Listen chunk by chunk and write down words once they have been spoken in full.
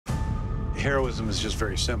Heroism is just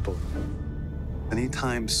very simple.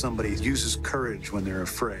 Anytime somebody uses courage when they're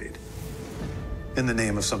afraid, in the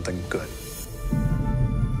name of something good.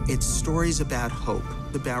 It's stories about hope,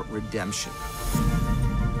 about redemption.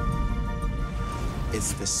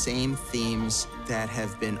 It's the same themes that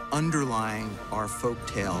have been underlying our folk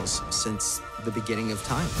tales since the beginning of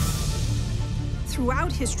time.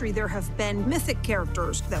 Throughout history, there have been mythic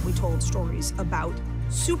characters that we told stories about.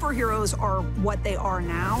 Superheroes are what they are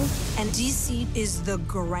now, and DC is the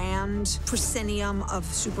grand proscenium of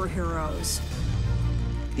superheroes.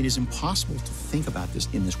 It is impossible to think about this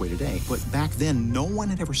in this way today, but back then, no one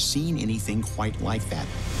had ever seen anything quite like that.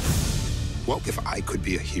 What if I could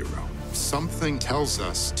be a hero? Something tells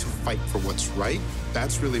us to fight for what's right.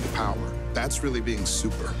 That's really the power. That's really being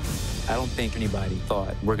super. I don't think anybody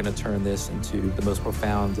thought we're going to turn this into the most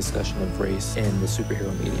profound discussion of race in the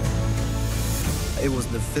superhero medium. It was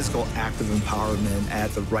the physical act of empowerment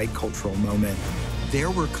at the right cultural moment.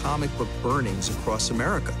 There were comic book burnings across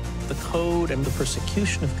America. The code and the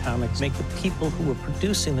persecution of comics make the people who were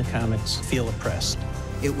producing the comics feel oppressed.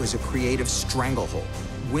 It was a creative stranglehold.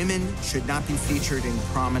 Women should not be featured in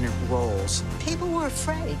prominent roles. People were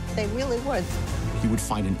afraid. They really were. You would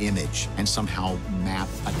find an image and somehow map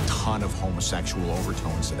a ton of homosexual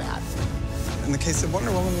overtones to that. In the case of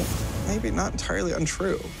Wonder Woman, maybe not entirely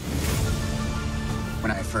untrue. When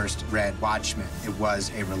I first read Watchmen, it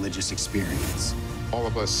was a religious experience. All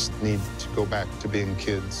of us need to go back to being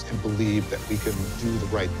kids and believe that we can do the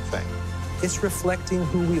right thing. It's reflecting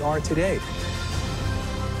who we are today.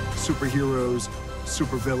 Superheroes,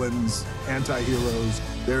 supervillains, anti-heroes.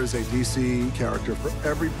 There's a DC character for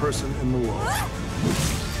every person in the world.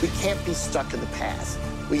 We can't be stuck in the past.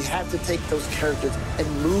 We have to take those characters and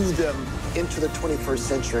move them into the 21st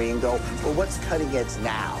century and go, well, what's cutting edge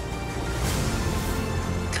now?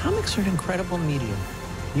 Comics are an incredible medium.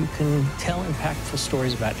 You can tell impactful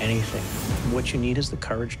stories about anything. What you need is the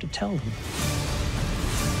courage to tell them.